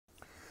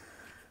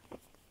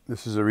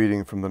This is a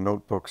reading from the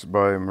notebooks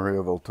by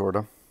Maria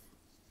Valtorta,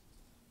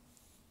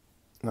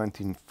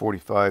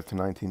 1945 to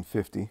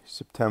 1950,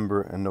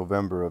 September and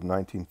November of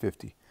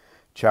 1950.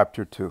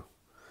 Chapter 2.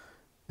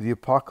 The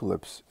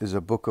Apocalypse is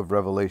a book of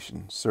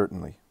revelation,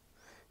 certainly.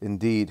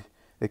 Indeed,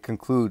 it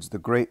concludes the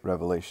great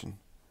revelation,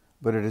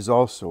 but it is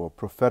also a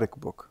prophetic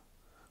book.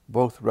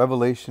 Both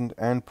revelation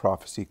and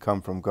prophecy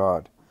come from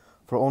God,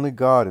 for only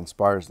God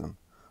inspires them.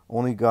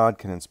 Only God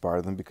can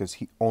inspire them because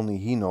only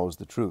He knows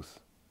the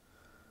truth.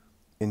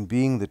 In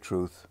being the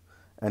truth,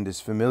 and is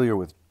familiar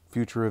with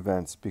future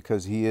events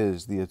because He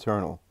is the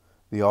eternal,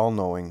 the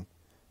all-knowing,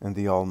 and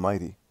the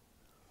almighty.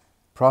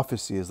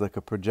 Prophecy is like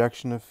a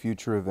projection of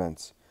future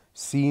events,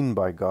 seen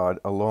by God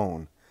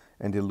alone,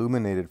 and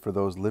illuminated for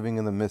those living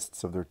in the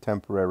mists of their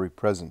temporary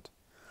present.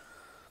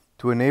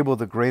 To enable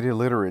the great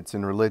illiterates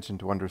in religion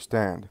to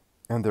understand,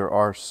 and there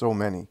are so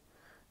many,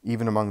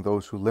 even among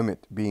those who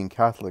limit being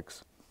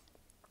Catholics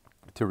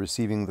to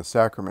receiving the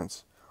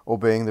sacraments,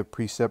 obeying the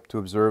precept to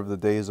observe the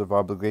days of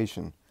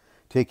obligation,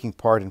 taking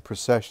part in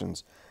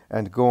processions,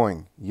 and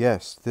going,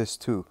 yes, this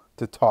too,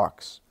 to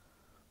talks,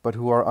 but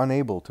who are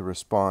unable to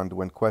respond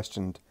when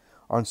questioned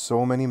on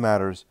so many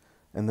matters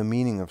and the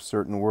meaning of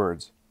certain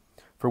words.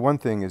 For one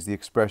thing is the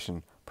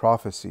expression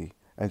prophecy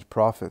and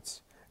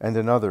prophets, and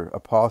another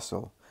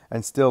apostle,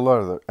 and still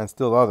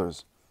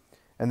others,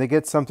 and they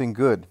get something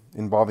good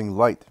involving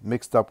light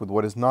mixed up with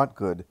what is not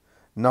good,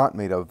 not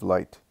made of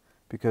light,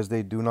 because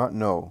they do not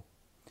know.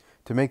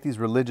 To make these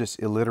religious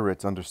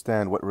illiterates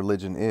understand what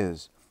religion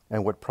is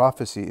and what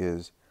prophecy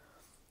is,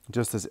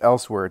 just as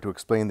elsewhere to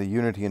explain the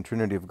unity and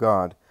trinity of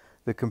God,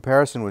 the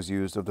comparison was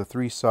used of the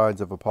three sides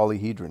of a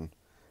polyhedron.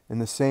 In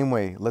the same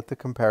way, let the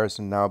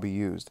comparison now be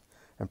used,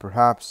 and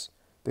perhaps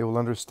they will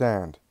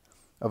understand,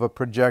 of a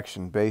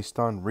projection based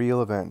on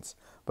real events,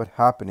 but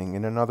happening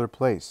in another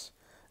place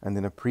and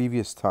in a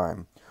previous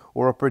time,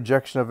 or a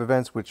projection of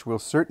events which will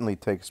certainly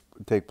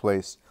take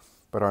place,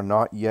 but are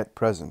not yet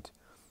present.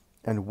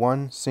 And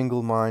one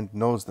single mind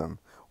knows them,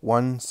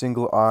 one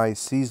single eye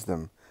sees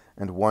them,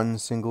 and one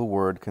single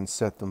word can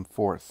set them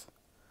forth.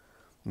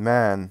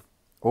 Man,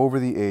 over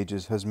the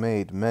ages, has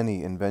made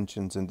many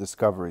inventions and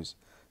discoveries,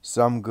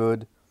 some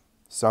good,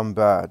 some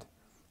bad,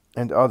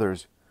 and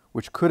others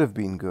which could have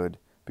been good,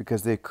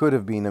 because they could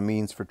have been a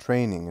means for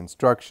training,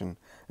 instruction,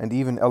 and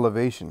even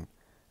elevation,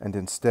 and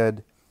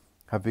instead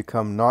have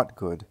become not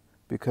good,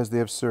 because they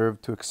have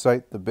served to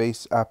excite the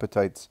base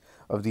appetites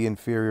of the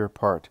inferior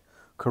part,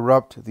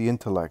 corrupt the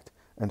intellect,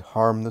 and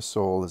harm the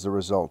soul as a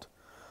result.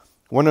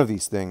 One of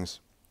these things,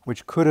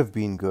 which could have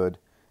been good,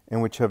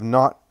 and which have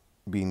not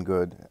been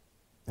good,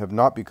 have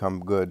not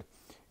become good,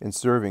 in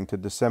serving to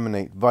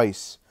disseminate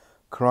vice,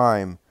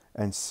 crime,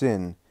 and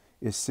sin,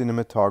 is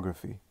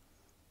cinematography.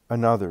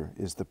 Another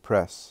is the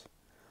press.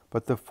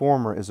 But the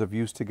former is of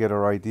use to get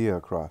our idea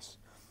across.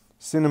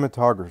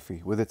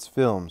 Cinematography, with its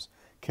films,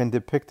 can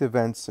depict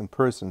events and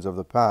persons of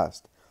the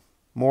past,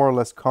 more or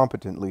less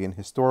competently in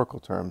historical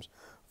terms,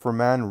 for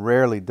man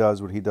rarely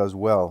does what he does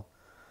well.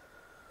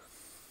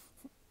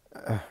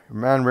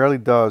 Man rarely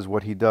does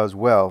what he does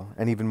well,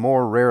 and even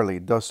more rarely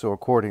does so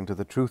according to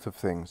the truth of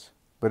things.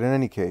 But in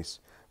any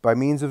case, by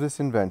means of this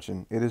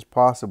invention, it is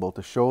possible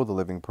to show the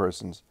living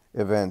persons,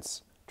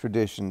 events,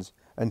 traditions,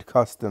 and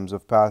customs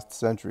of past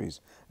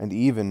centuries, and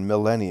even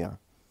millennia.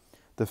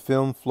 The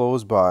film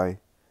flows by,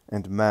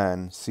 and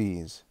man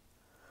sees.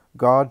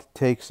 God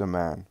takes a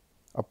man,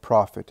 a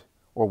prophet,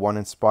 or one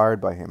inspired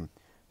by him,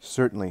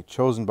 certainly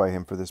chosen by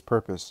him for this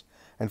purpose,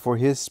 and for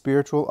his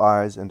spiritual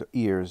eyes and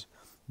ears,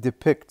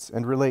 depicts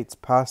and relates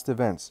past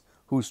events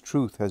whose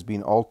truth has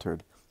been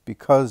altered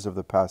because of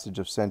the passage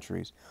of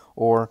centuries,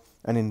 or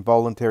an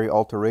involuntary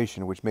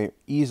alteration which may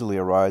easily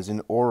arise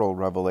in oral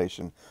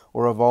revelation,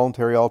 or a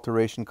voluntary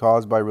alteration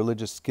caused by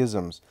religious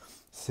schisms,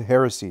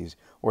 heresies,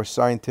 or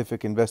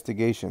scientific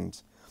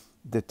investigations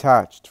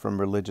detached from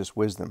religious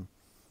wisdom.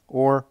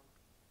 Or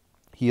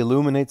he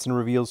illuminates and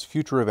reveals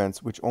future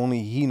events which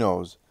only he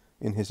knows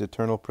in his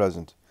eternal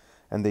present,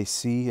 and they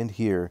see and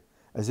hear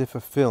as if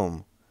a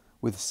film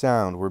with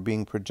sound were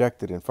being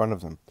projected in front of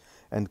them,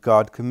 and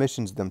God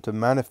commissions them to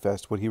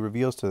manifest what he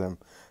reveals to them,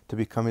 to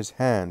become his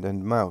hand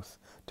and mouth,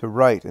 to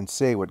write and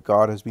say what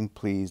God has been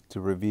pleased to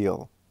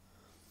reveal.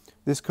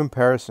 This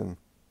comparison,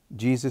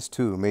 Jesus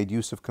too made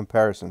use of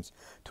comparisons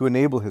to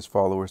enable his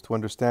followers to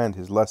understand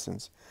his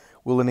lessons,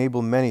 will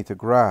enable many to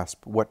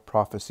grasp what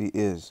prophecy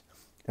is,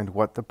 and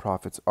what the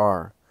prophets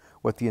are,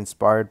 what the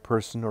inspired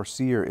person or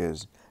seer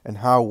is, and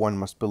how one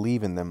must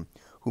believe in them,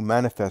 who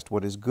manifest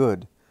what is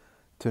good,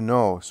 to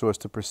know so as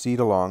to proceed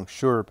along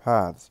sure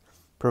paths,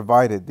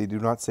 provided they do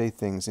not say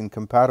things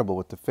incompatible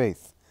with the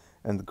faith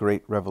and the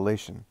great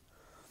revelation.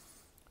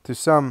 To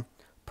some,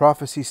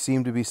 prophecies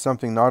seem to be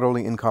something not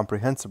only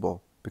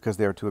incomprehensible, because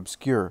they are too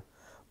obscure,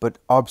 but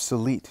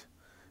obsolete,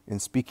 in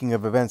speaking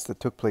of events that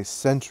took place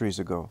centuries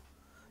ago.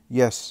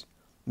 Yes,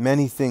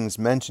 many things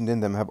mentioned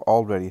in them have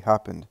already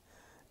happened,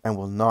 and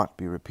will not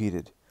be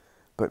repeated,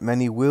 but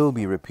many will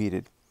be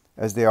repeated,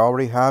 as they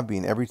already have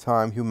been every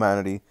time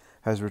humanity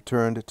has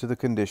returned to the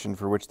condition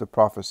for which the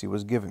prophecy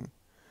was given.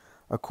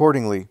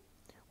 Accordingly,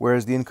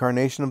 whereas the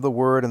incarnation of the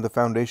Word and the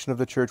foundation of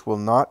the Church will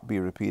not be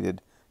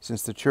repeated,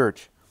 since the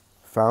Church,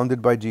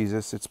 founded by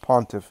Jesus, its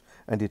pontiff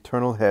and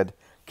eternal head,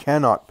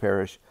 cannot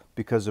perish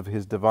because of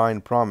his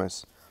divine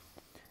promise,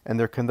 and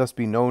there can thus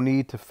be no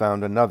need to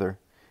found another,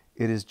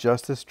 it is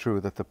just as true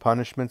that the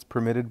punishments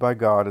permitted by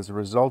God as a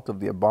result of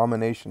the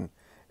abomination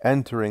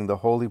entering the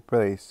holy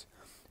place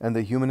and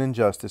the human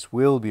injustice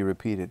will be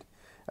repeated,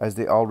 as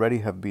they already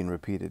have been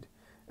repeated,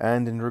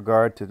 and in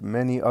regard to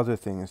many other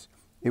things,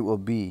 it will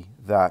be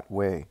that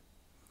way.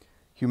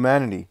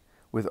 Humanity,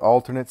 with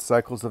alternate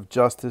cycles of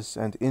justice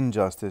and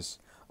injustice,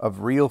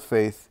 of real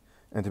faith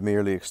and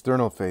merely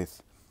external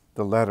faith,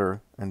 the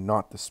letter and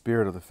not the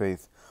spirit of the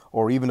faith,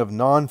 or even of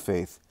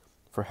non-faith,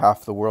 for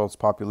half the world's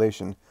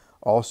population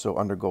also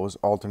undergoes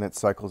alternate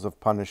cycles of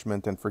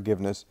punishment and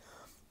forgiveness,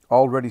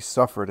 already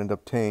suffered and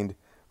obtained,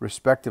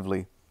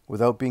 respectively,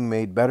 without being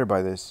made better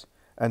by this,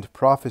 and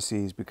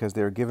prophecies, because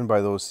they are given by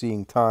those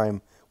seeing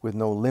time with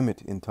no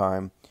limit in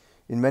time,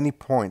 in many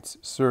points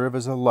serve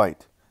as a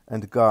light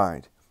and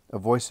guide, a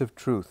voice of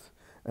truth,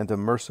 and a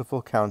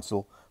merciful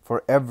counsel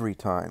for every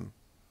time.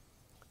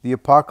 The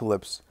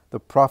Apocalypse, the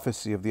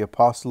prophecy of the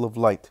Apostle of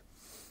Light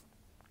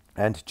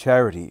and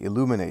Charity,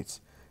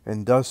 illuminates,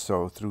 and does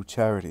so through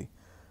charity,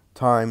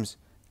 times,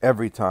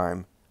 every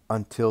time,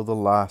 until the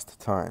last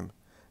time.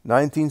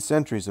 19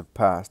 centuries have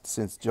passed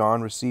since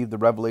John received the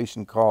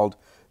revelation called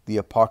the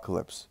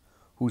Apocalypse,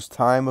 whose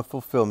time of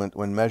fulfillment,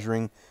 when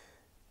measuring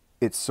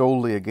it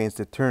solely against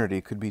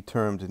eternity, could be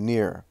termed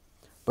near.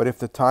 But if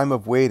the time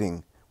of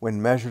waiting,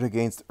 when measured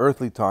against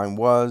earthly time,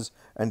 was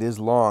and is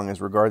long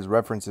as regards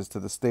references to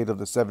the state of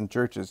the seven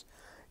churches,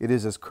 it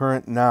is as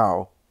current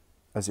now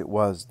as it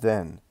was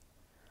then.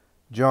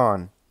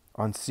 John,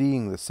 on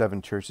seeing the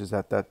seven churches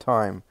at that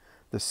time,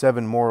 the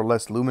seven more or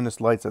less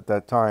luminous lights at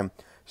that time,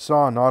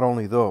 saw not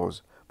only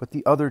those, but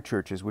the other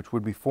churches which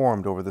would be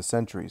formed over the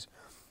centuries,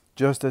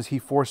 just as he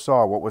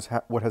foresaw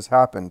what has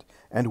happened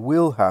and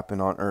will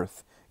happen on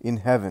earth, in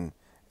heaven,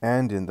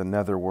 and in the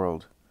nether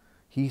world.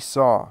 He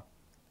saw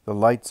the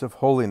lights of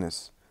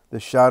holiness, the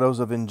shadows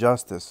of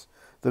injustice,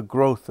 the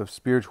growth of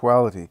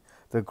spirituality,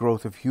 the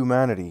growth of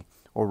humanity,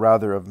 or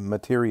rather of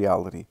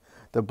materiality,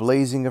 the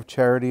blazing of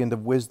charity and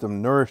of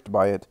wisdom nourished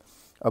by it,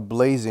 a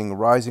blazing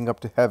rising up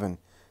to heaven,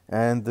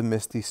 and the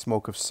misty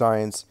smoke of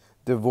science,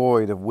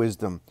 devoid of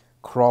wisdom,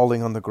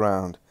 crawling on the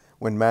ground,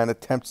 when man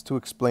attempts to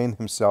explain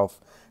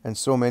himself and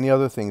so many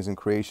other things in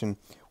creation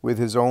with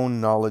his own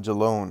knowledge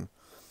alone.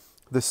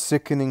 The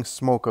sickening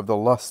smoke of the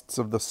lusts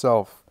of the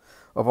self,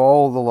 of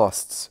all the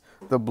lusts,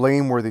 the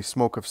blameworthy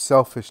smoke of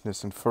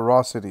selfishness and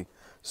ferocity,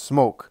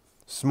 smoke,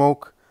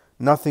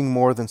 nothing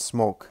more than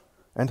smoke,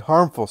 and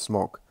harmful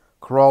smoke,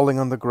 crawling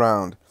on the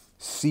ground,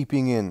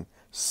 seeping in,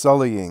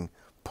 sullying,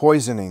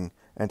 poisoning,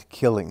 and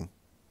killing.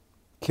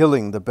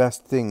 Killing the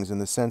best things in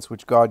the sense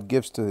which God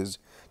gives to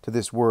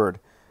this word,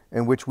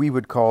 and which we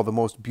would call the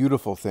most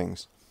beautiful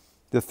things.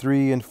 The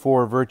 3 and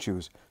 4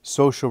 virtues,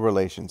 social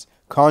relations,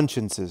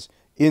 consciences,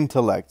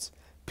 intellects,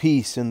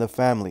 peace in the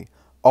family,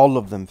 all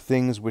of them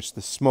things which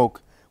the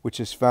smoke, which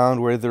is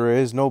found where there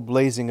is no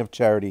blazing of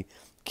charity,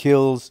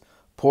 kills,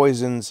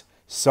 poisons,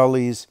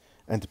 sullies,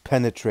 and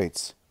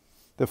penetrates.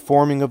 The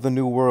forming of the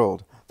new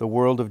world, the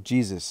world of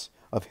Jesus,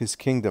 of his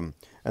kingdom,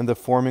 and the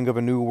forming of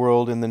a new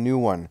world in the new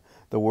one,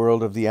 the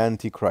world of the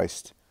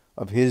Antichrist,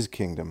 of his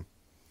kingdom.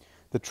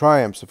 The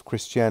triumphs of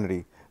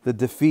Christianity, the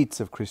defeats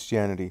of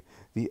Christianity,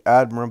 the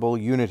admirable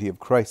unity of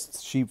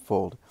Christ's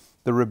sheepfold,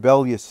 the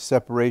rebellious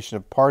separation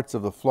of parts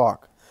of the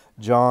flock.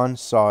 John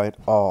saw it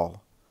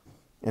all,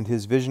 and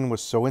his vision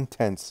was so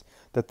intense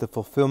that the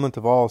fulfillment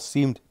of all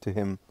seemed to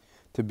him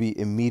to be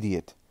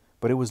immediate,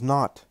 but it was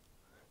not.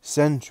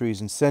 Centuries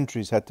and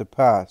centuries had to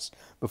pass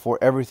before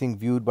everything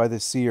viewed by the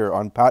seer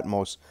on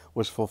Patmos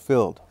was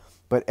fulfilled,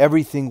 but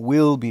everything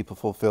will be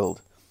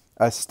fulfilled,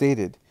 as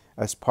stated,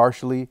 as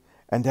partially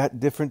and at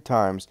different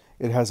times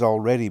it has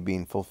already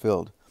been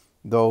fulfilled,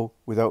 though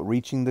without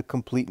reaching the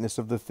completeness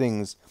of the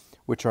things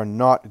which are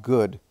not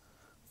good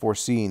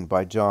foreseen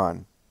by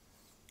John.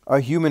 A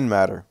human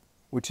matter,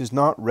 which is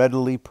not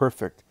readily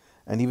perfect,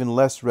 and even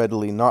less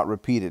readily not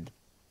repeated,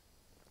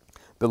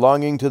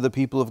 belonging to the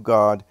people of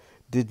God,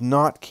 did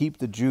not keep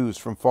the Jews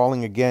from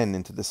falling again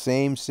into the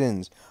same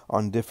sins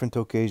on different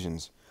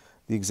occasions.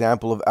 The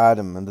example of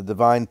Adam and the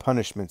divine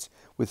punishments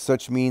with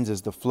such means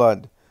as the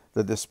flood,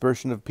 the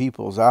dispersion of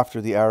peoples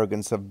after the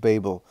arrogance of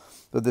Babel,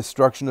 the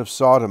destruction of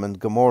Sodom and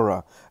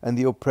Gomorrah, and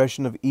the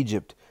oppression of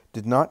Egypt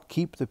did not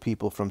keep the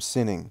people from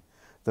sinning.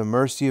 The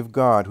mercy of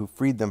God, who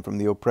freed them from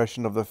the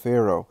oppression of the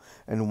Pharaoh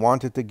and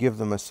wanted to give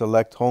them a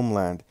select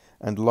homeland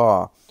and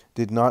law,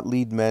 did not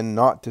lead men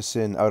not to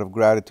sin out of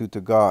gratitude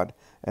to God,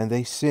 and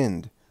they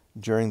sinned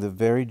during the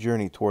very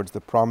journey towards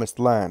the promised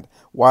land,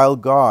 while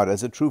God,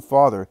 as a true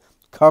Father,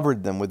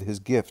 covered them with his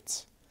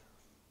gifts.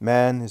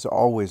 Man is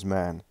always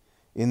man,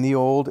 in the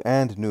old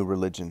and new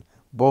religion,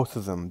 both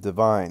of them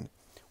divine.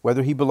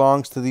 Whether he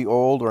belongs to the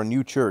old or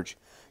new church,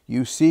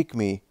 you seek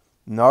me,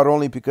 not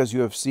only because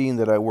you have seen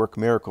that I work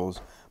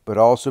miracles, but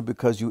also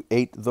because you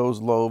ate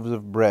those loaves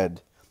of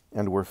bread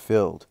and were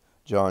filled.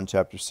 John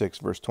chapter 6,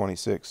 verse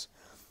 26.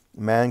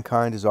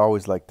 Mankind is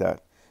always like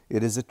that.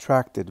 It is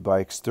attracted by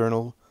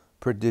external,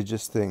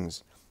 prodigious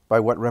things, by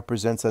what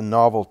represents a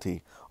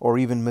novelty or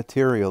even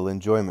material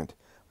enjoyment,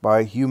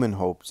 by human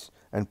hopes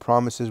and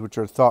promises which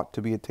are thought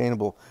to be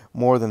attainable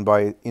more than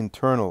by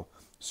internal,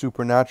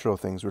 supernatural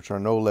things which are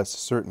no less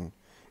certain.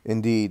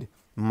 Indeed,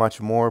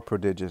 much more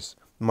prodigious,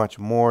 much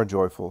more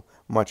joyful,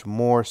 much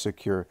more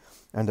secure,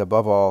 and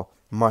above all,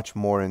 much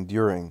more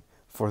enduring,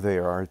 for they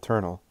are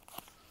eternal.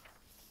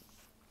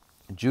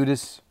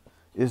 Judas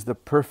is the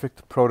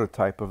perfect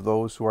prototype of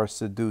those who are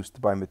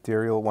seduced by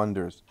material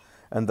wonders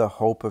and the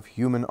hope of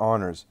human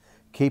honors,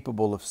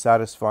 capable of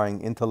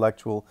satisfying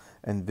intellectual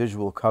and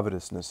visual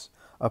covetousness,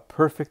 a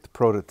perfect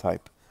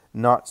prototype,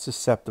 not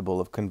susceptible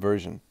of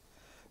conversion.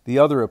 The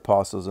other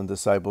apostles and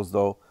disciples,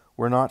 though,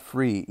 were not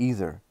free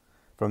either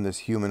from this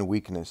human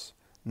weakness,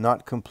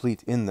 not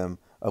complete in them,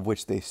 of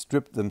which they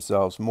stripped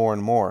themselves more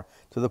and more,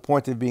 to the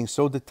point of being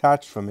so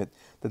detached from it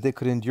that they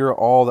could endure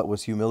all that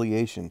was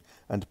humiliation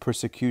and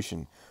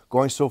persecution,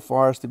 going so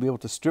far as to be able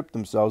to strip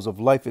themselves of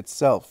life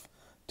itself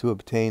to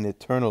obtain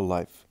eternal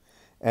life.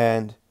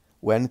 And,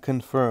 when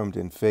confirmed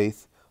in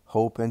faith,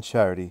 hope, and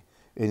charity,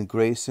 in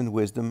grace and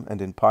wisdom,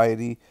 and in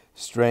piety,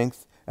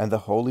 strength, and the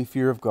holy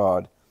fear of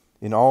God,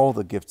 in all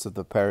the gifts of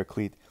the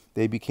Paraclete,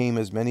 they became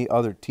as many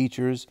other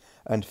teachers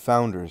and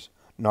founders,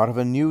 not of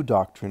a new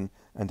doctrine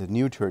and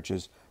new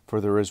churches,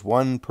 for there is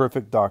one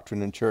perfect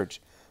doctrine and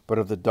church, but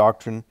of the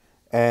doctrine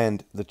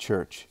and the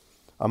church,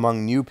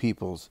 among new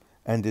peoples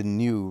and in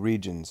new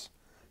regions.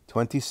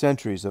 20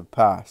 centuries have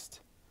passed.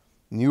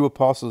 New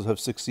apostles have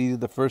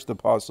succeeded the first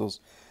apostles,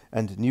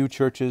 and new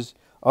churches,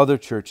 other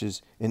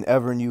churches, in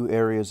ever new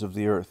areas of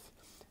the earth.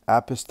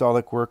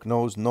 Apostolic work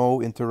knows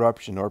no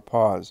interruption or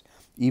pause,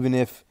 even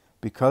if,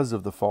 because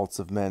of the faults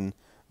of men,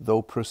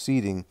 though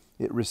proceeding,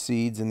 it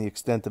recedes in the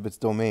extent of its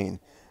domain,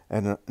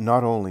 and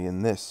not only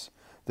in this.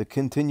 The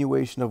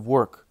continuation of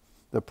work,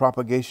 the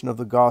propagation of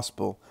the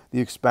gospel,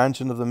 the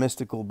expansion of the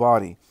mystical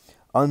body,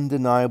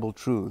 undeniable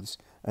truths,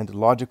 and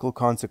logical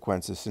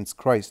consequences, since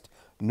Christ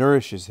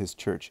nourishes his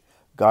church,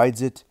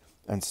 guides it,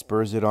 and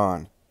spurs it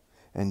on.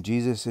 And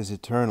Jesus is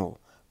eternal,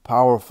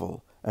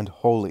 powerful, and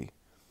holy.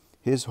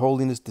 His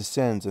holiness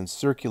descends and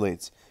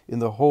circulates in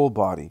the whole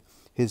body.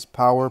 His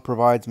power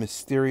provides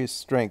mysterious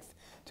strength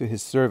to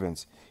his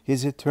servants.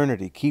 His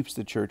eternity keeps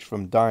the church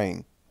from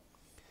dying.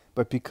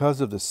 But because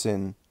of the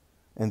sin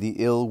and the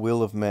ill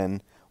will of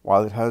men,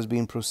 while it has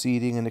been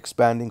proceeding and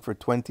expanding for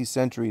 20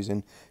 centuries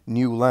in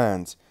new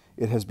lands,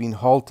 it has been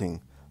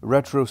halting,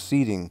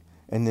 retroceding,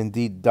 and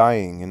indeed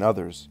dying in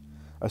others.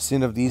 A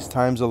sin of these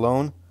times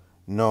alone?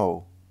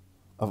 No,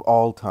 of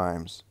all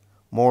times,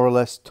 more or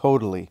less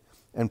totally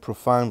and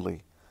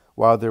profoundly.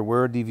 While there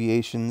were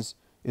deviations,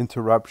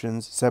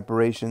 interruptions,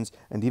 separations,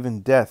 and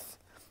even death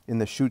in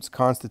the shoots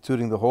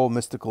constituting the whole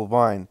mystical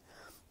vine,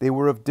 they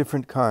were of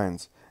different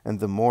kinds, and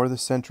the more the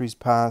centuries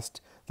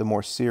passed, the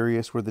more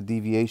serious were the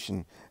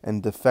deviation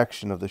and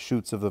defection of the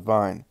shoots of the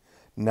vine.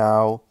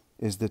 Now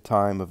is the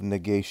time of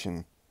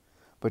negation.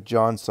 But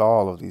John saw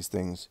all of these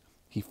things.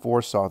 He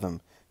foresaw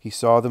them. He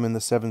saw them in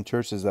the 7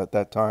 churches at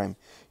that time.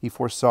 He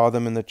foresaw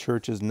them in the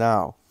churches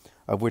now,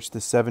 of which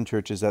the 7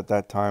 churches at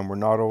that time were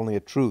not only a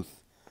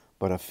truth,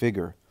 but a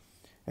figure.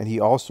 And he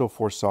also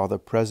foresaw the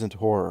present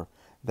horror,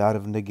 that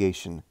of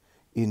negation,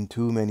 in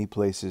too many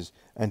places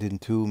and in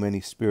too many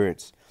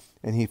spirits.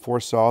 And he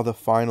foresaw the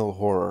final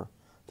horror,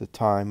 the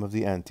time of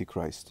the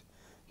Antichrist.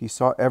 He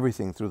saw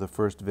everything through the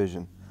first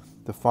vision.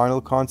 The final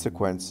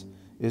consequence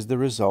is the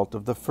result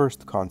of the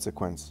first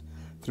consequence.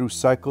 Through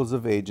cycles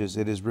of ages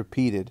it is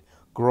repeated,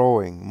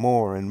 growing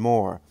more and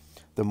more.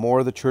 The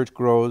more the church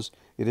grows,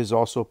 it is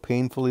also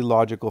painfully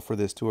logical for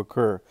this to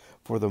occur,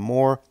 for the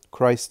more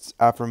Christ's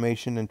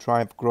affirmation and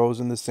triumph grows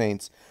in the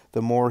saints,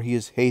 the more he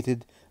is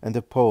hated and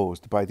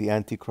opposed by the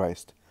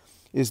Antichrist.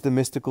 Is the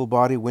mystical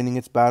body winning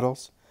its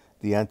battles?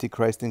 The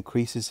Antichrist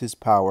increases his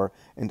power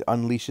and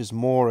unleashes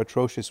more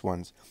atrocious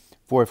ones.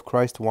 For if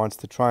Christ wants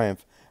to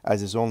triumph,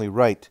 as is only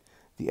right,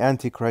 the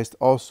Antichrist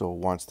also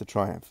wants to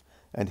triumph,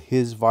 and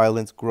his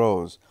violence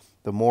grows,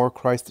 the more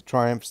Christ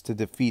triumphs to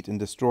defeat and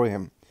destroy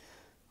him.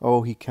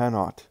 Oh, he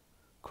cannot.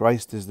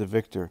 Christ is the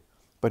victor,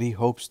 but he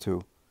hopes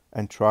to,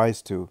 and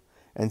tries to,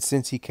 and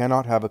since he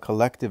cannot have a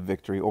collective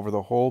victory over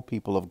the whole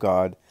people of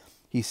God,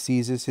 he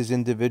seizes his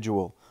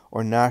individual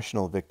or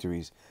national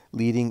victories,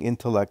 leading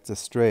intellects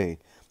astray,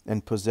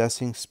 and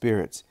possessing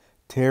spirits,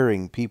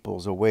 tearing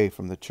peoples away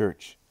from the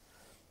church.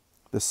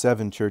 The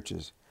 7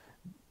 churches,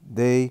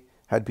 they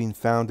had been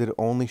founded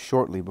only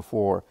shortly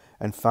before,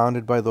 and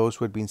founded by those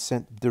who had been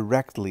sent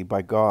directly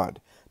by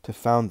God to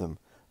found them.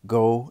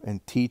 Go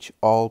and teach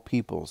all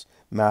peoples,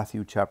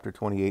 Matthew chapter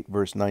 28,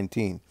 verse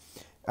 19.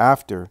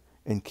 After,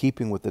 in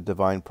keeping with the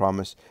divine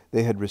promise,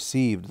 they had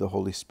received the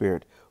Holy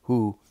Spirit,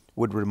 who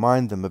would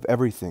remind them of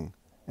everything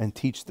and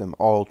teach them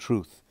all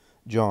truth,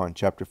 John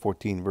chapter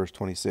 14, verse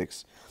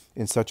 26,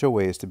 in such a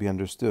way as to be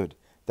understood,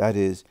 that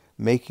is,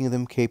 making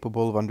them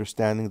capable of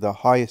understanding the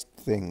highest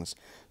things,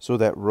 so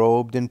that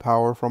robed in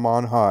power from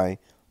on high,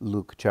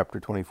 Luke chapter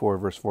 24,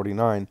 verse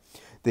 49,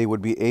 they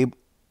would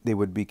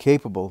be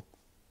capable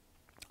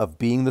of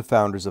being the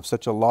founders of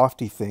such a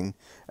lofty thing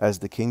as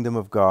the kingdom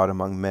of God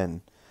among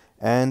men.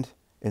 And,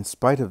 in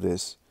spite of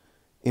this,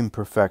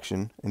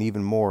 imperfection, and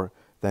even more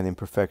than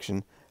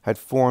imperfection, had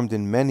formed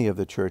in many of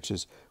the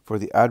churches, for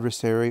the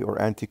adversary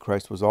or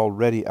Antichrist was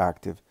already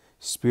active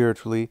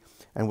spiritually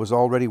and was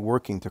already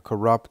working to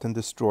corrupt and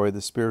destroy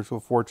the spiritual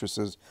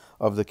fortresses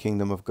of the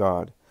kingdom of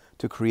God,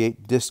 to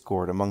create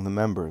discord among the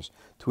members,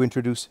 to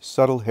introduce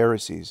subtle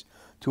heresies,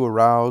 to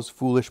arouse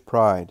foolish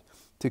pride,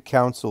 to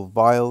counsel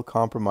vile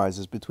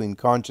compromises between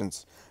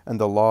conscience and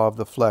the law of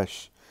the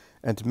flesh,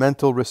 and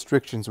mental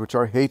restrictions which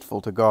are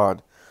hateful to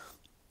God,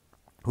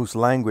 whose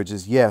language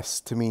is yes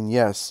to mean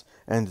yes,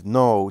 and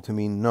no to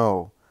mean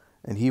no.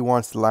 And he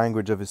wants the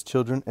language of his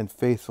children and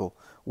faithful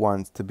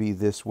ones to be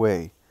this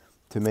way,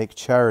 to make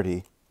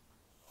charity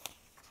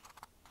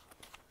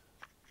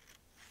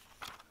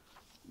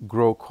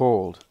grow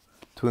cold,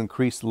 to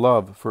increase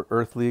love for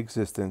earthly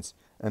existence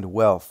and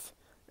wealth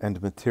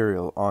and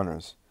material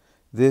honors.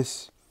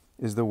 This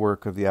is the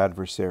work of the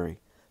adversary,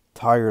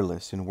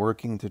 tireless in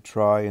working to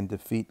try and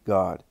defeat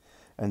God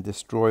and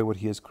destroy what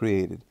he has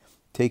created,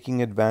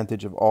 taking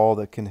advantage of all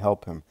that can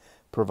help him,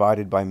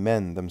 provided by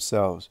men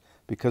themselves,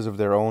 because of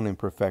their own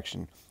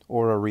imperfection,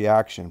 or a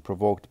reaction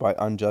provoked by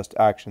unjust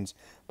actions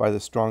by the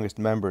strongest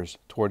members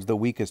towards the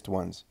weakest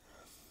ones.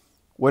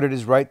 What it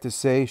is right to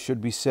say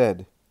should be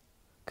said,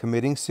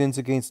 committing sins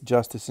against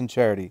justice and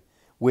charity,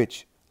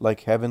 which,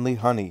 like heavenly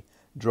honey,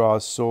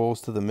 draws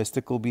souls to the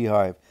mystical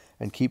beehive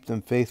and keep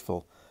them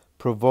faithful,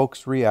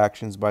 provokes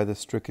reactions by the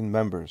stricken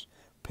members,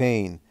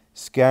 pain,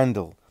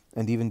 scandal,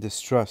 and even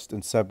distrust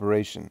and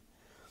separation.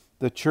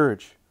 The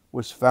church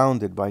was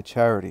founded by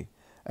charity,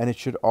 and it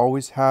should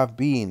always have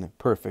been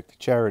perfect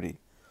charity.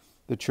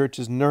 The church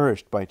is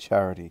nourished by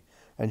charity,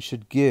 and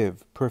should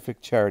give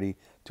perfect charity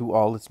to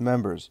all its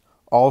members,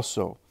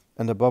 also,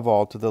 and above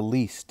all, to the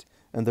least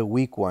and the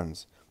weak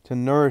ones, to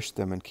nourish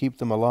them and keep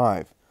them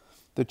alive.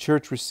 The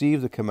church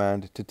received the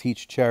command to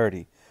teach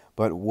charity,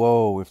 but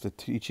woe if the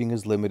teaching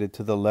is limited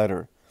to the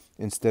letter,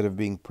 instead of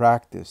being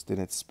practiced in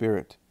its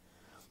spirit.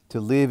 To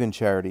live in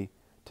charity,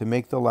 to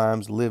make the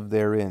lambs live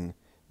therein,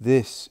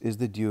 this is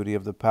the duty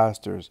of the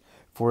pastors.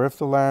 For if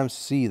the lambs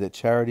see that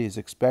charity is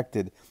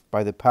expected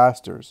by the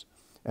pastors,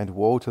 and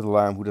woe to the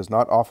lamb who does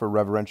not offer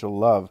reverential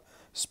love,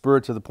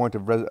 spurred to the point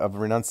of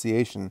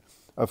renunciation,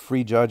 of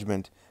free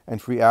judgment,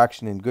 and free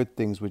action in good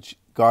things which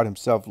God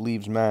himself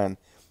leaves man.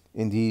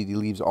 Indeed, he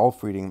leaves all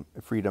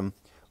freedom,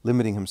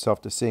 limiting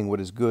himself to saying what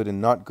is good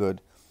and not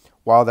good.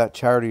 While that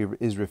charity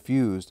is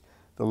refused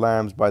the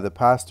lambs by the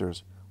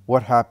pastors,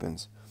 what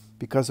happens?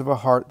 Because of a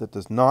heart that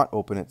does not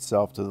open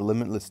itself to the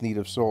limitless need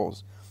of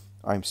souls,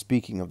 I am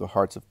speaking of the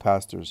hearts of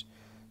pastors,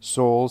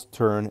 souls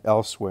turn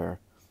elsewhere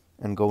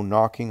and go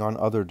knocking on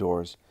other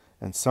doors,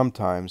 and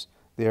sometimes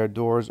they are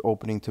doors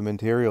opening to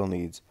material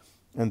needs,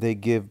 and they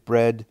give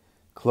bread,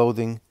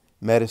 clothing,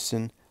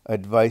 medicine,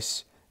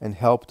 advice, and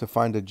help to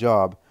find a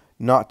job,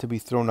 not to be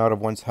thrown out of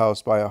one's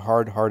house by a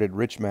hard-hearted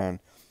rich man,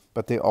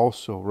 but they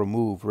also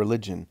remove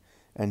religion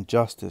and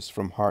justice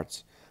from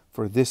hearts.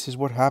 For this is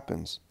what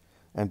happens.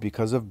 And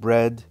because of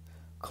bread,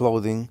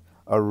 clothing,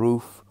 a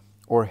roof,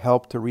 or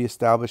help to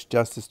reestablish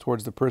justice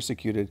towards the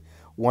persecuted,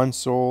 one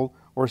soul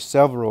or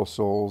several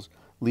souls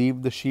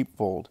leave the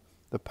sheepfold,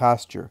 the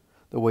pasture,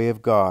 the way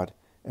of God,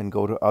 and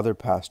go to other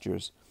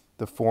pastures,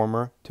 the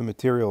former to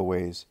material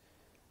ways,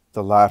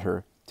 the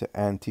latter to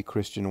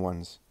anti-Christian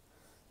ones.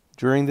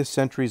 During this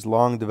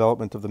centuries-long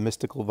development of the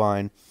mystical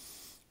vine,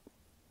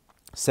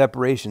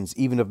 separations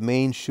even of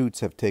main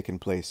shoots have taken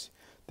place.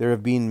 There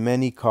have been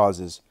many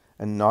causes,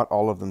 and not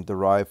all of them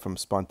derive from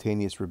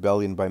spontaneous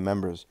rebellion by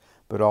members,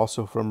 but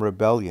also from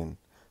rebellion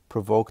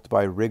provoked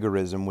by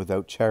rigorism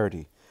without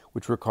charity,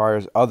 which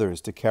requires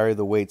others to carry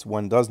the weights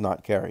one does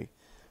not carry.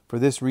 For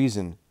this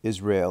reason,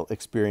 Israel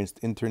experienced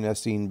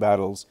internecine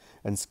battles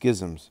and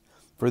schisms.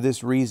 For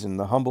this reason,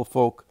 the humble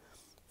folk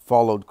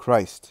followed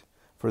Christ.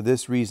 For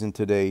this reason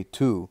today,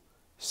 too,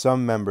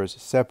 some members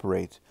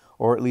separate,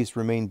 or at least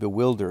remain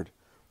bewildered,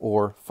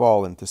 or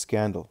fall into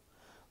scandal.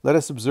 Let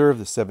us observe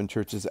the 7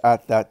 churches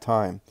at that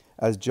time,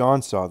 as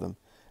John saw them,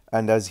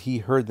 and as he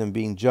heard them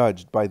being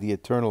judged by the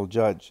eternal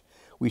judge.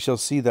 We shall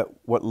see that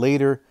what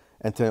later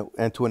and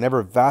to an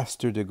ever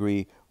vaster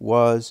degree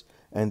was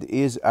and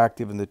is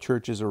active in the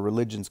churches or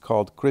religions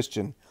called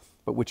Christian,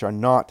 but which are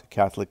not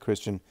Catholic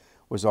Christian,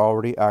 was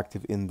already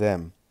active in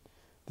them,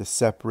 the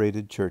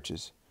separated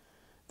churches.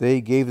 They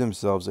gave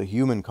themselves a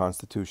human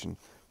constitution,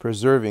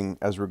 preserving,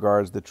 as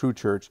regards the true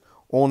church,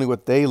 only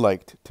what they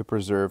liked to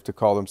preserve to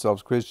call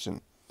themselves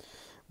Christian.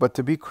 But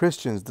to be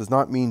Christians does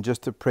not mean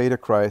just to pray to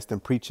Christ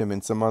and preach him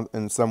in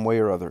some way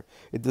or other.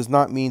 It does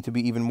not mean to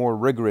be even more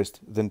rigorous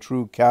than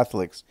true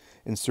Catholics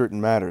in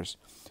certain matters.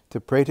 To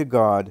pray to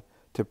God,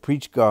 to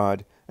preach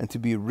God, and to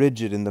be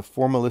rigid in the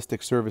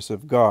formalistic service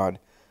of God,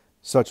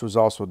 such was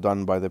also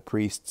done by the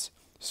priests,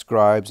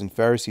 scribes, and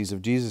Pharisees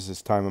of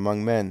Jesus' time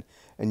among men,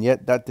 and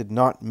yet that did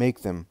not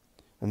make them,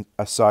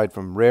 aside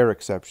from rare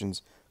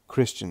exceptions,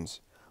 Christians.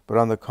 but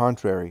on the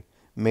contrary,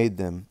 made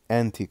them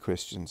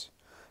anti-Christians.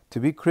 To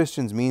be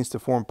Christians means to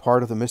form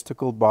part of the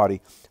mystical body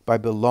by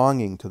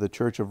belonging to the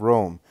Church of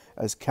Rome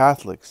as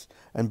Catholics,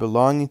 and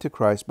belonging to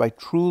Christ by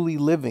truly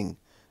living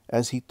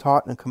as he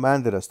taught and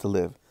commanded us to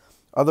live.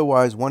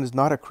 Otherwise, one is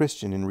not a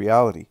Christian in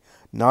reality,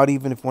 not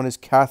even if one is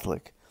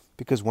Catholic,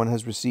 because one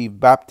has received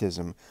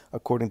baptism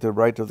according to the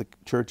rite of the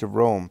Church of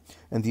Rome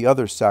and the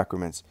other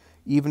sacraments,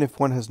 even if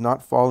one has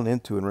not fallen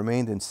into and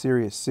remained in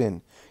serious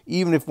sin,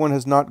 even if one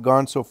has not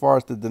gone so far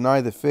as to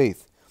deny the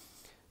faith,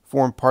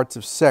 form parts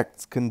of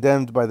sects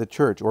condemned by the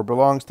Church, or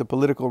belongs to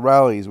political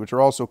rallies which are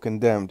also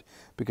condemned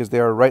because they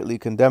are rightly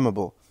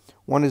condemnable.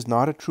 One is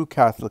not a true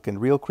Catholic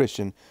and real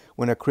Christian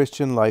when a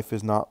Christian life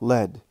is not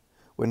led,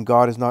 when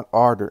God is not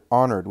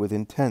honored with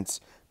intense,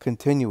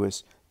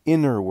 continuous,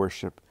 inner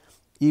worship,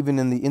 even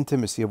in the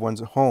intimacy of one's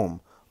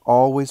home,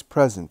 always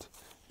present,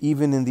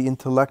 even in the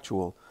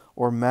intellectual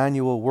or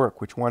manual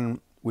work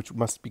which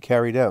must be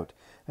carried out,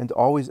 and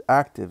always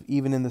active,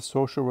 even in the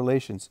social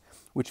relations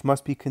which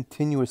must be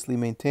continuously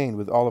maintained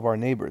with all of our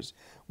neighbors,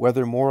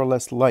 whether more or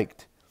less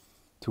linked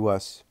to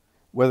us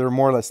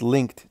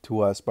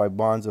by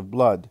bonds of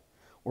blood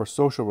or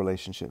social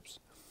relationships.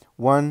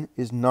 One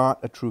is not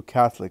a true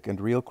Catholic and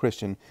real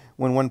Christian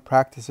when one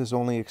practices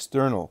only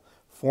external,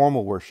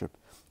 formal worship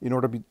in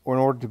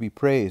order to be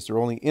praised, or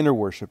only inner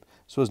worship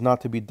so as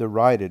not to be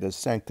derided as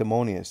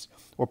sanctimonious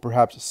or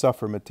perhaps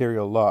suffer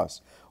material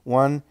loss.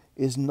 One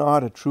is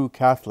not a true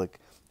Catholic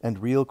and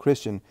real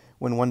Christian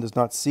when one does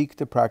not seek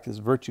to practice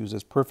virtues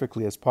as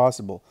perfectly as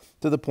possible,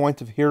 to the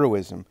point of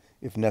heroism,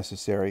 if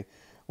necessary,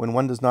 when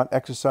one does not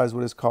exercise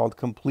what is called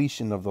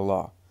completion of the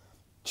law,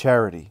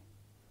 charity,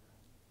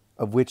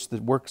 of which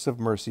the works of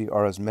mercy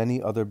are as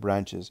many other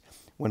branches,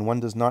 when one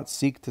does not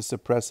seek to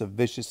suppress a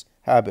vicious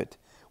habit,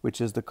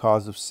 which is the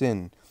cause of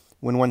sin,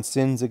 when one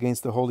sins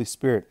against the Holy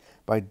Spirit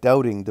by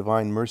doubting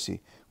divine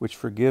mercy, which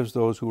forgives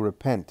those who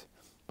repent,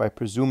 by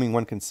presuming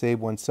one can save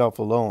oneself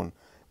alone,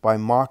 by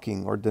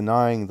mocking or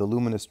denying the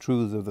luminous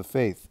truths of the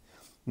faith,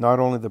 not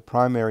only the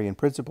primary and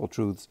principal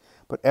truths,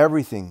 but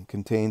everything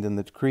contained in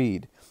the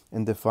creed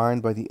and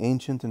defined by the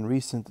ancient and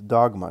recent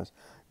dogmas,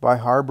 by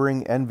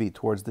harboring envy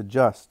towards the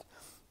just,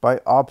 by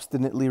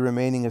obstinately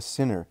remaining a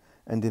sinner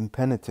and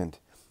impenitent,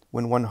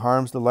 when one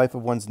harms the life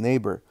of one's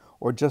neighbor,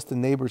 or just the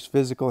neighbor's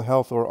physical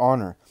health or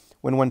honor,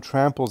 when one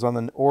tramples on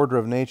the order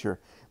of nature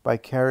by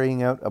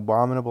carrying out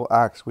abominable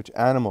acts which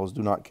animals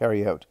do not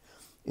carry out,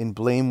 in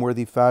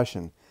blameworthy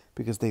fashion,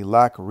 because they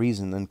lack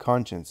reason and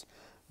conscience,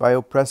 by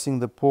oppressing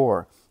the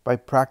poor, by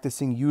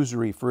practicing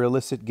usury for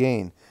illicit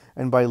gain,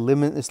 and by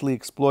limitlessly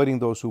exploiting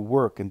those who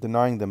work and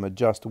denying them a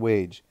just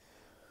wage.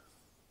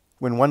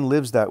 When one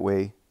lives that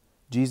way,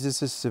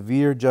 Jesus'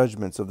 severe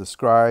judgments of the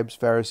scribes,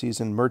 Pharisees,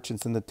 and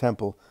merchants in the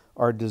temple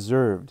are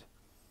deserved.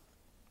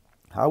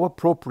 How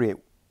appropriate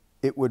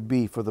it would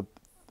be for the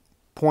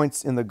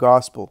points in the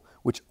gospel,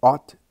 which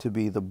ought to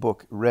be the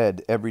book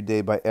read every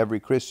day by every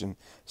Christian,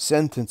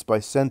 sentence by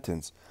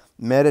sentence,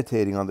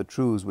 meditating on the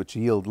truths which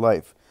yield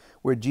life,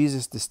 where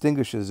Jesus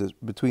distinguishes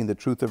between the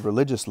truth of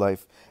religious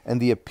life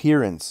and the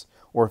appearance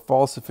or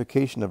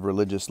falsification of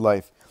religious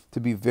life, to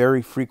be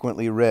very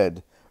frequently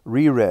read,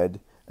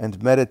 reread,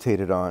 and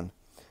meditated on,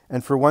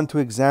 and for one to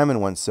examine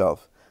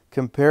oneself,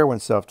 compare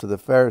oneself to the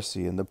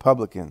Pharisee and the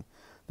publican,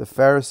 the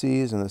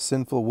Pharisees and the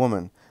sinful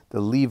woman,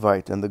 the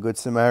Levite and the Good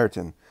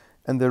Samaritan,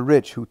 and the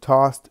rich who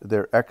tossed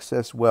their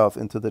excess wealth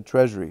into the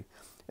treasury,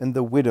 and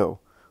the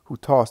widow who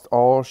tossed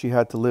all she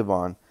had to live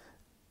on,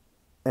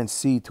 and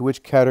see to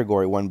which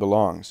category one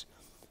belongs,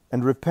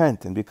 and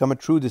repent and become a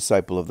true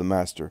disciple of the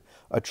Master,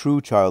 a true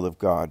child of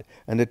God,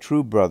 and a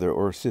true brother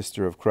or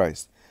sister of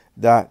Christ.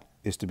 That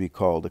is to be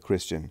called a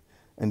Christian,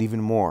 and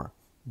even more,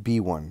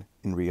 be one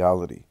in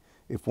reality,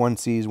 if one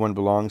sees one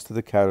belongs to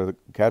the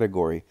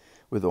category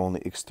with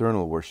only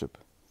external worship.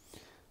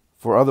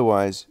 For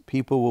otherwise,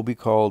 people will be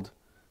called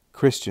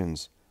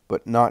Christians,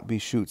 but not be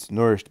shoots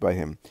nourished by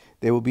him.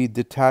 They will be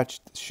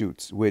detached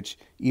shoots, which,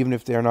 even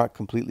if they are not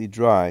completely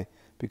dry,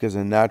 because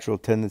a natural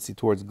tendency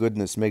towards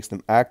goodness makes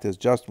them act as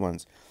just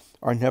ones,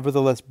 are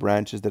nevertheless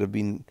branches that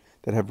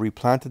have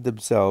replanted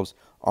themselves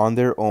on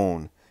their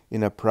own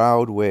in a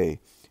proud way,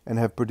 and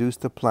have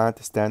produced a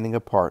plant standing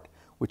apart,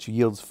 which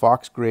yields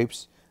fox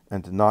grapes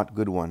and not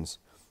good ones.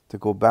 To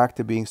go back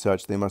to being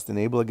such, they must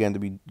enable again to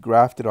be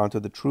grafted onto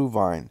the true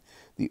vine,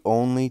 the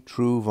only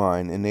true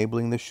vine,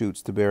 enabling the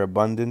shoots to bear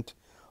abundant,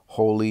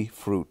 holy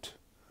fruit.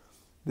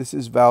 This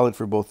is valid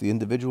for both the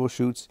individual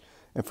shoots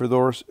and for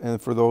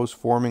those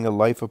forming a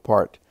life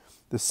apart,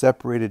 the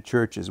separated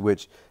churches,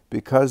 which,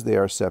 because they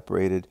are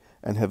separated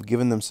and have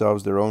given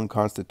themselves their own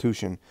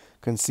constitution,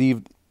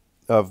 conceived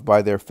of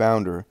by their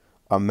founder,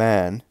 a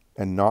man,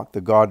 and not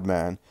the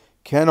God-man,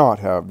 cannot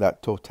have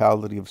that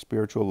totality of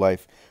spiritual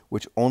life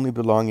which only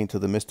belonging to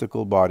the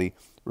mystical body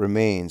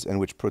remains, and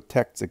which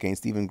protects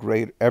against even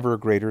ever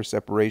greater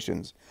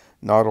separations,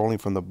 not only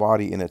from the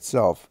body in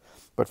itself,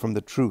 but from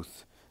the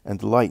truth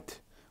and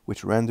light,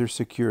 which renders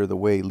secure the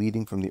way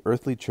leading from the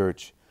earthly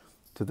church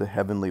to the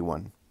heavenly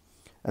one.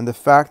 and the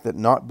fact that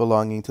not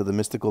belonging to the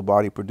mystical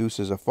body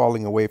produces a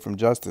falling away from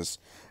justice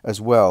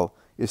as well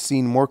is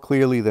seen more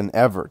clearly than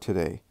ever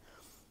today.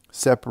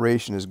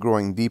 Separation is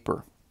growing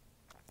deeper.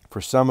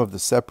 For some of the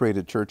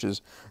separated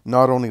churches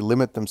not only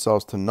limit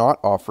themselves to not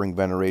offering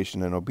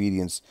veneration and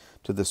obedience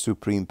to the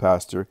supreme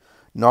pastor,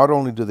 not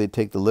only do they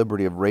take the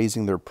liberty of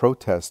raising their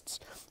protests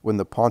when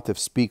the pontiff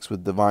speaks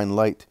with divine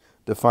light,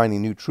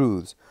 defining new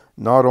truths,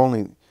 not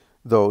only,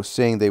 though,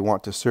 saying they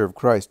want to serve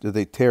Christ, do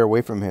they tear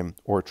away from him,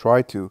 or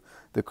try to,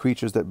 the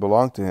creatures that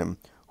belong to him,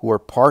 who are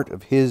part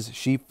of his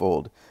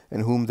sheepfold,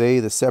 and whom they,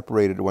 the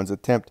separated ones,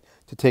 attempt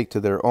to take to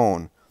their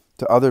own,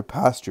 to other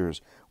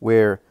pastures,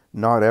 where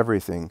not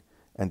everything,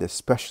 and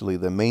especially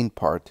the main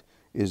part,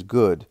 is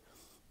good,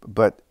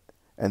 but,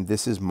 and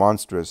this is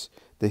monstrous,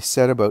 they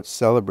set about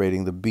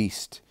celebrating the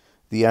beast,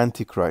 the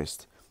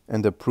Antichrist,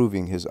 and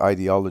approving his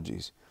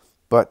ideologies.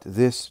 But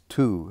this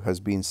too has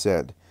been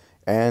said,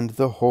 and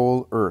the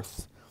whole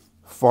earth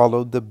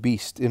followed the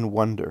beast in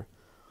wonder.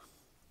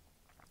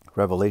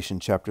 Revelation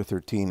chapter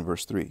 13,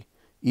 verse 3.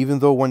 Even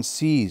though one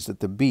sees that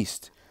the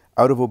beast,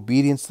 out of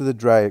obedience to the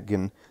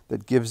dragon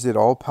that gives it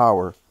all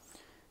power,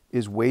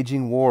 is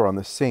waging war on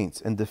the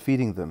saints and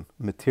defeating them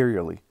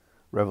materially.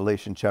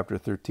 Revelation chapter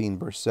 13,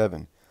 verse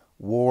 7.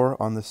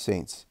 War on the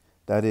saints,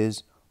 that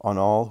is, on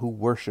all who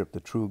worship the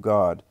true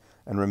God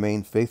and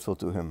remain faithful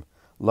to him,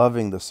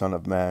 loving the Son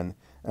of Man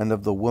and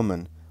of the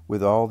woman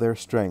with all their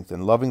strength,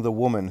 and loving the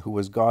woman who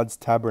was God's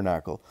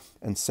tabernacle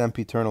and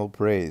sempiternal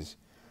praise,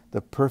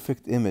 the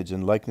perfect image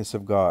and likeness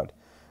of God,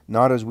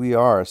 not as we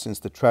are since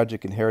the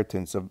tragic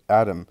inheritance of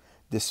Adam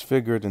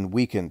disfigured and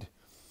weakened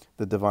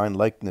the divine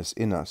likeness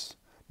in us,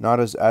 not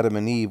as Adam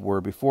and Eve were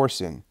before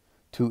sin,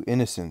 two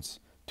innocents,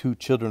 two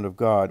children of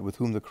God with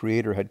whom the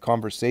Creator had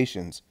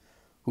conversations,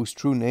 whose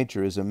true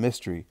nature is a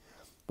mystery,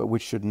 but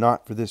which should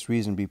not for this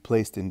reason be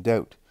placed in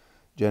doubt.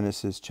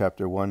 Genesis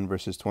chapter 1,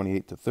 verses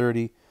 28 to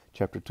 30,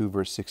 chapter 2,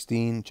 verse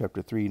 16,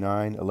 chapter 3,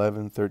 9,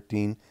 11,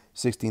 13,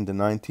 16 to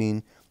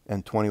 19,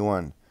 and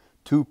 21.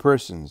 Two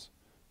persons,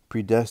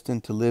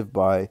 predestined to live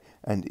by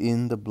and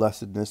in the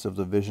blessedness of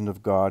the vision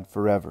of God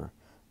forever.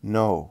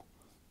 No,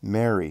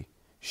 Mary,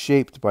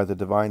 shaped by the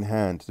divine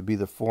hand to be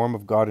the form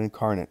of God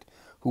incarnate,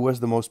 who was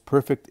the most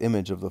perfect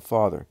image of the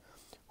Father.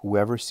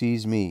 Whoever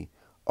sees me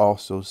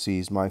also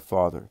sees my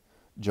Father.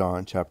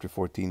 John chapter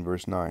 14,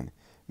 verse 9.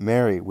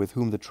 Mary, with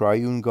whom the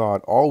triune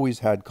God always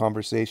had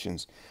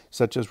conversations,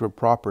 such as were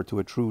proper to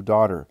a true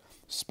daughter,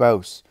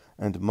 spouse,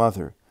 and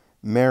mother.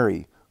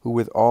 Mary, who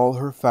with all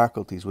her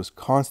faculties was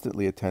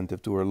constantly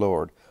attentive to her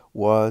Lord,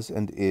 was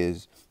and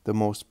is the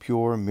most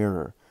pure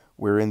mirror,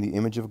 wherein the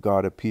image of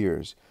God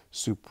appears,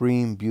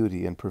 supreme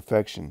beauty and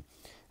perfection.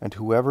 And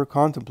whoever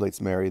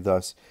contemplates Mary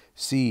thus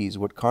sees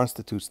what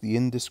constitutes the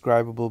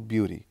indescribable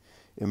beauty,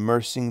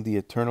 immersing the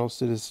eternal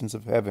citizens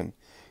of heaven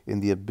in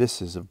the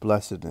abysses of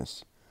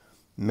blessedness.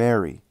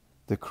 Mary,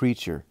 the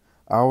creature,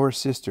 our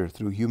sister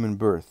through human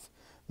birth.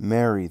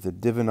 Mary, the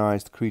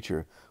divinized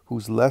creature,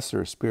 whose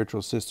lesser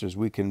spiritual sisters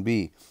we can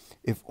be,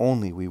 if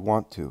only we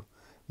want to.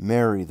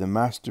 Mary, the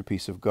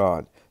masterpiece of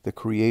God, the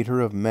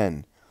creator of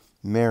men.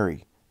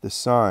 Mary, the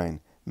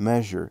sign,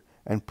 measure,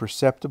 and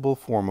perceptible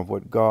form of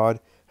what God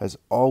has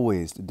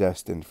always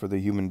destined for the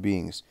human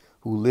beings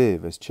who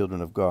live as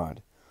children of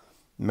God.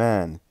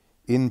 Man,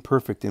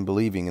 imperfect in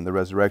believing in the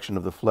resurrection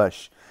of the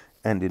flesh,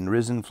 and in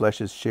risen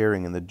flesh's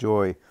sharing in the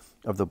joy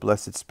of the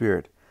blessed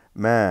Spirit.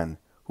 Man,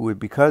 who,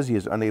 because he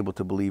is unable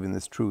to believe in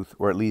this truth,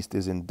 or at least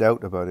is in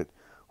doubt about it,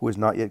 who is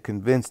not yet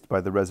convinced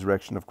by the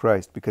resurrection of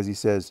Christ, because he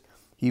says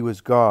he was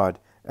God,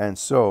 and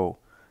so,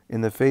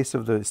 in the face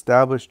of the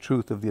established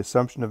truth of the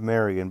assumption of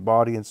Mary in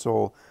body and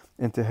soul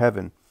into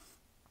heaven,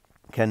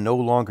 can no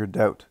longer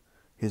doubt.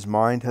 His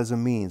mind has a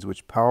means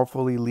which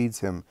powerfully leads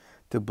him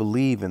to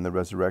believe in the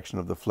resurrection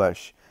of the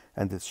flesh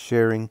and its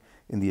sharing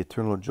in the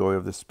eternal joy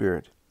of the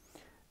Spirit.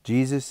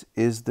 Jesus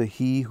is the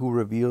He who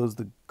reveals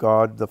the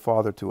God the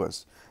Father to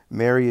us.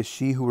 Mary is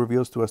she who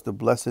reveals to us the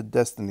blessed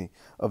destiny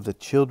of the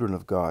children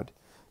of God.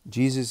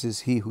 Jesus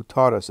is He who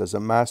taught us as a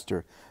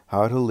master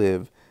how to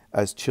live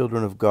as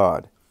children of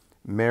God.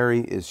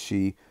 Mary is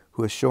she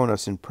who has shown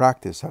us in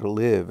practice how to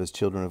live as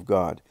children of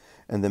God.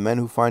 And the men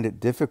who find it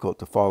difficult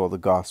to follow the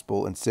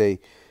gospel and say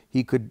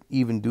he could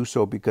even do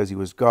so because he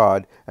was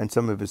God, and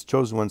some of his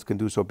chosen ones can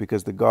do so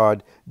because the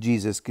God,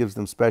 Jesus, gives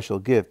them special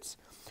gifts,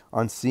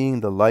 on seeing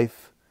the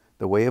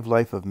way of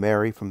life of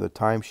Mary from the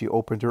time she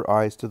opened her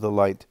eyes to the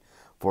light,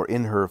 for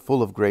in her,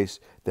 full of grace,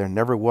 there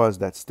never was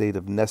that state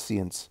of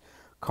nescience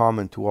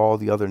common to all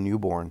the other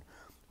newborn,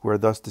 who are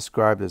thus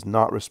described as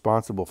not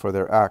responsible for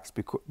their acts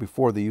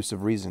before the use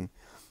of reason,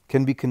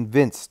 can be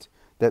convinced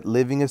that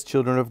living as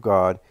children of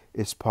God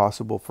is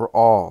possible for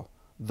all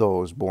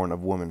those born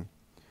of woman.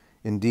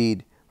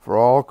 Indeed, for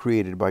all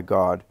created by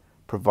God,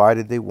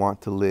 provided they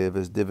want to live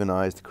as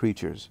divinized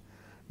creatures.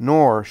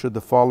 Nor should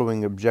the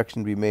following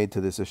objection be made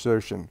to this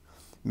assertion.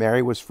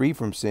 Mary was free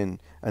from sin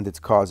and its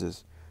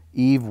causes.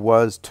 Eve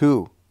was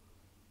too.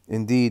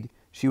 Indeed,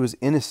 she was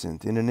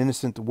innocent in an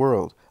innocent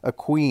world, a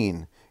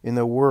queen in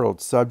a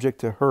world subject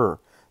to her,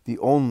 the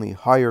only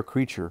higher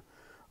creature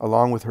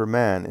along with her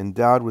man,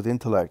 endowed with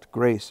intellect,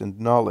 grace, and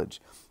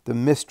knowledge, the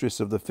mistress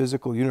of the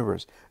physical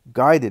universe,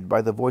 guided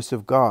by the voice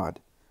of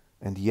God.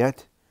 And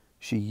yet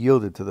she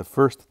yielded to the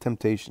first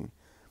temptation,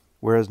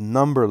 whereas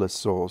numberless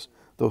souls,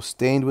 though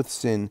stained with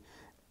sin,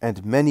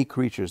 and many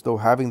creatures, though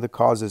having the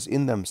causes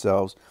in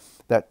themselves,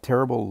 that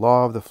terrible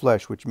law of the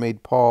flesh which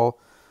made Paul,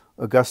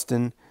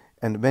 Augustine,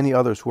 and many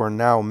others who are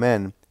now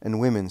men and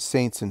women,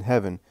 saints in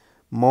heaven,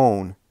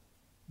 moan,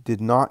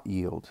 did not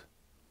yield.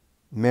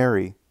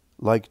 Mary,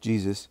 like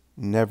Jesus,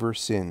 never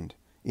sinned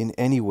in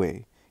any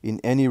way, in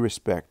any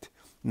respect,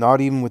 not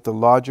even with the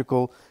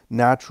logical,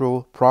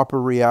 natural,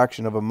 proper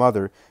reaction of a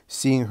mother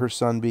seeing her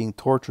son being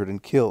tortured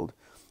and killed.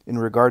 In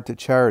regard to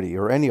charity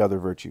or any other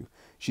virtue,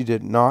 she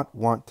did not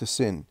want to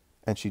sin,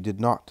 and she did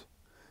not.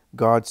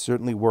 God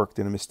certainly worked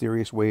in a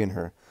mysterious way in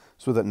her,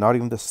 so that not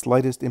even the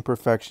slightest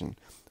imperfection,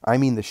 I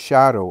mean the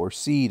shadow or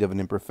seed of an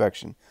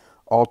imperfection,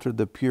 altered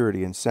the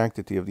purity and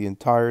sanctity of the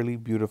entirely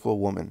beautiful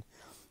woman.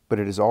 But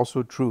it is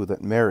also true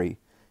that Mary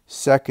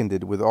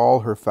seconded with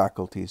all her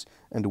faculties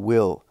and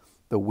will,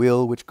 the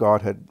will which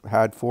God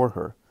had for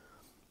her.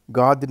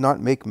 God did not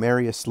make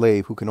Mary a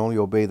slave who can only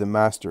obey the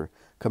master,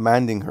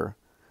 commanding her,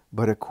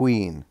 but a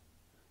queen,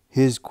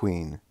 his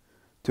queen,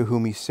 to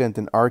whom he sent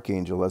an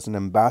archangel as an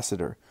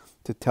ambassador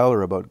to tell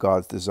her about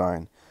God's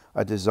design,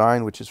 a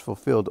design which is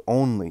fulfilled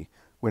only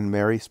when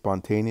Mary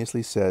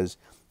spontaneously says,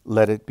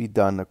 "Let it be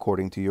done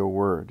according to your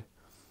word."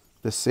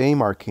 The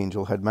same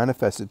archangel had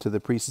manifested to the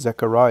priest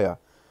Zechariah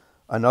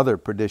another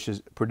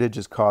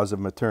prodigious cause of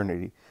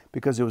maternity,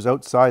 because it was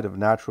outside of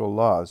natural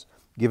laws,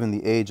 given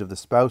the age of the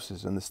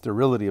spouses and the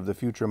sterility of the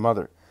future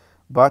mother.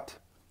 But,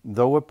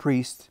 though a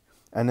priest,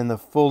 and in the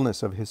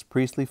fullness of his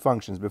priestly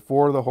functions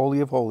before the Holy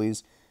of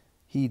Holies,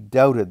 he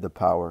doubted the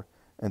power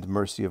and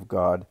mercy of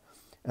God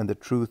and the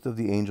truth of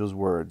the angel's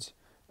words,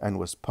 and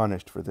was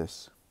punished for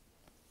this.